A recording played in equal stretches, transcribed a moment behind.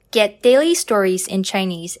Get daily stories in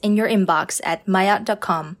Chinese in your inbox at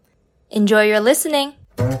maayot.com. Enjoy your listening!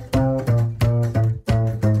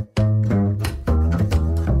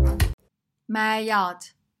 maayot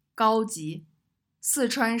高级，四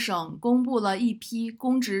川省公布了一批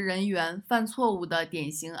公职人员犯错误的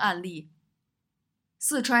典型案例。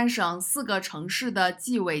四川省4个城市的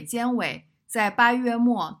纪委监委在8月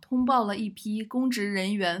末通报了一批公职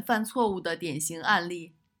人员犯错误的典型案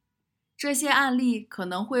例。这些案例可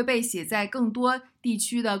能会被写在更多地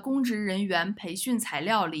区的公职人员培训材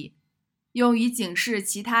料里，用以警示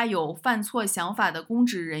其他有犯错想法的公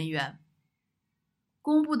职人员。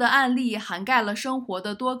公布的案例涵盖了生活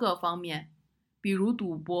的多个方面，比如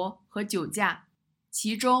赌博和酒驾。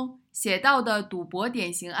其中写到的赌博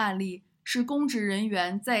典型案例是公职人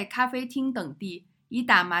员在咖啡厅等地以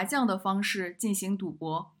打麻将的方式进行赌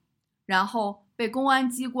博，然后被公安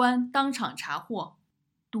机关当场查获。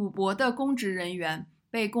赌博的公职人员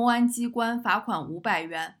被公安机关罚款500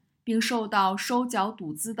元，并受到收缴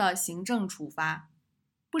赌资的行政处罚。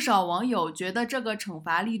不少网友觉得这个惩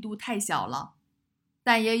罚力度太小了，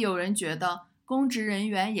但也有人觉得公职人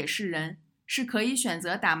员也是人，是可以选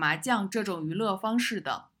择打麻将这种娱乐方式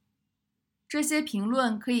的。这些评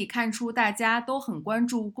论可以看出大家都很关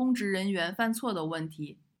注公职人员犯错的问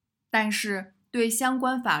题，但是对相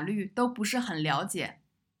关法律都不是很了解。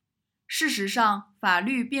事实上，法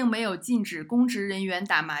律并没有禁止公职人员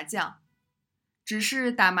打麻将，只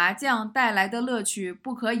是打麻将带来的乐趣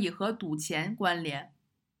不可以和赌钱关联。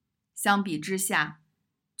相比之下，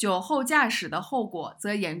酒后驾驶的后果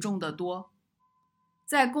则严重得多。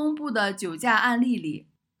在公布的酒驾案例里，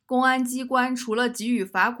公安机关除了给予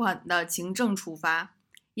罚款的行政处罚，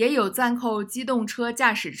也有暂扣机动车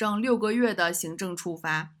驾驶证6个月的行政处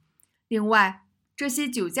罚。另外，这些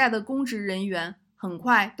酒驾的公职人员很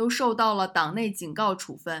快都受到了党内警告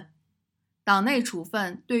处分。党内处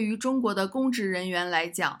分对于中国的公职人员来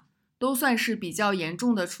讲，都算是比较严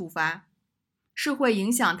重的处罚，是会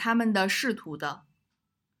影响他们的仕途的。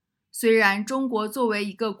虽然中国作为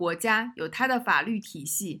一个国家有它的法律体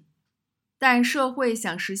系，但社会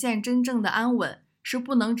想实现真正的安稳，是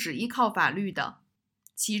不能只依靠法律的。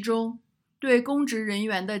其中，对公职人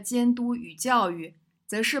员的监督与教育，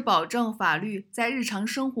则是保证法律在日常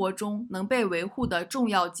生活中能被维护的重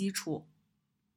要基础。